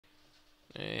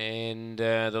And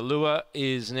the lure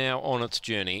is now on its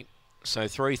journey. So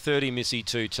 3:30 Missy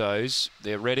Two Toes.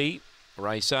 They're ready.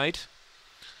 Race 8.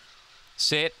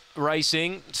 Set.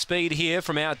 Racing. Speed here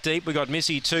from out deep. We've got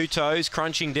Missy Two Toes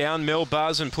crunching down. Mel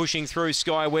Buzz and pushing through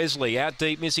Sky Wesley. Out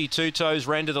deep, Missy Two Toes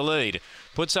ran to the lead.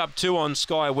 Puts up 2 on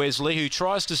Sky Wesley, who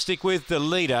tries to stick with the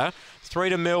leader. 3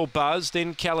 to Mel Buzz,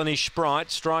 then Callanish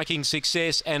Sprite, Striking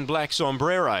Success and Black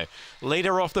Sombrero.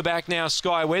 Leader off the back now,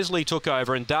 Sky Wesley took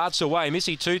over and darts away.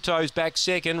 Missy Two Toes back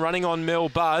second, running on Mel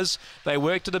Buzz. They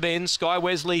work to the bend, Sky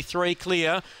Wesley 3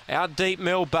 clear. Out deep,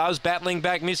 Mel Buzz battling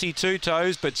back Missy Two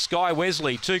Toes, but Sky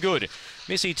Wesley too good.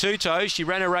 Missy Two Toes, she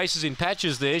ran her races in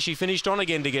patches there. She finished on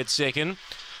again to get second.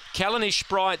 Callanish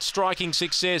Sprite, Striking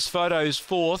Success, photos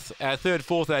third,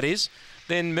 fourth that is.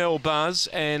 Then Mel Buzz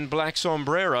and Black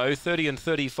Sombrero, 30 and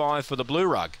 35 for the Blue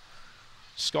Rug.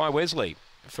 Sky Wesley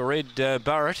for Ed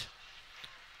Burrett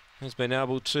has been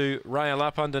able to rail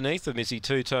up underneath of Missy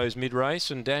Two Toes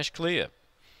mid-race and dash clear.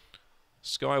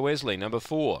 Sky Wesley, number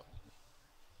 4.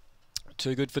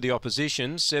 Too good for the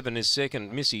opposition. 7 is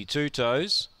second, Missy Two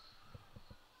Toes.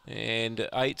 And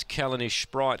 8, Callanish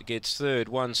Sprite gets third.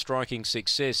 1, Striking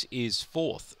Success is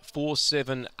fourth. 4,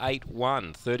 7, 8,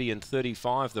 1. 30 and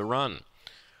 35 the run.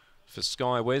 For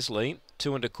Sky Wesley,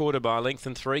 2 1/4 by length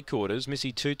and 3/4.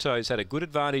 Missy Two Toes had a good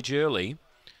advantage early.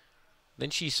 Then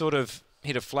she sort of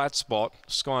hit a flat spot.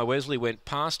 Sky Wesley went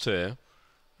past her.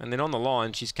 And then on the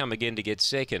line, she's come again to get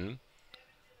second.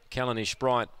 Callanish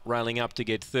Sprite railing up to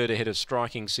get third ahead of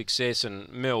Striking Success. And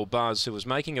Mel Buzz, who was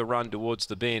making a run towards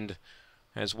the bend,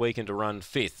 has weakened to run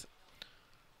 5th.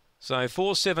 So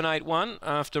 4, 7, 8, 1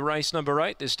 after race number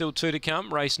 8. There's still 2 to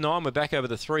come. Race 9, we're back over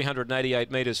the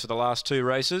 388 metres for the last 2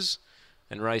 races.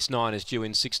 And race 9 is due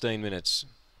in 16 minutes.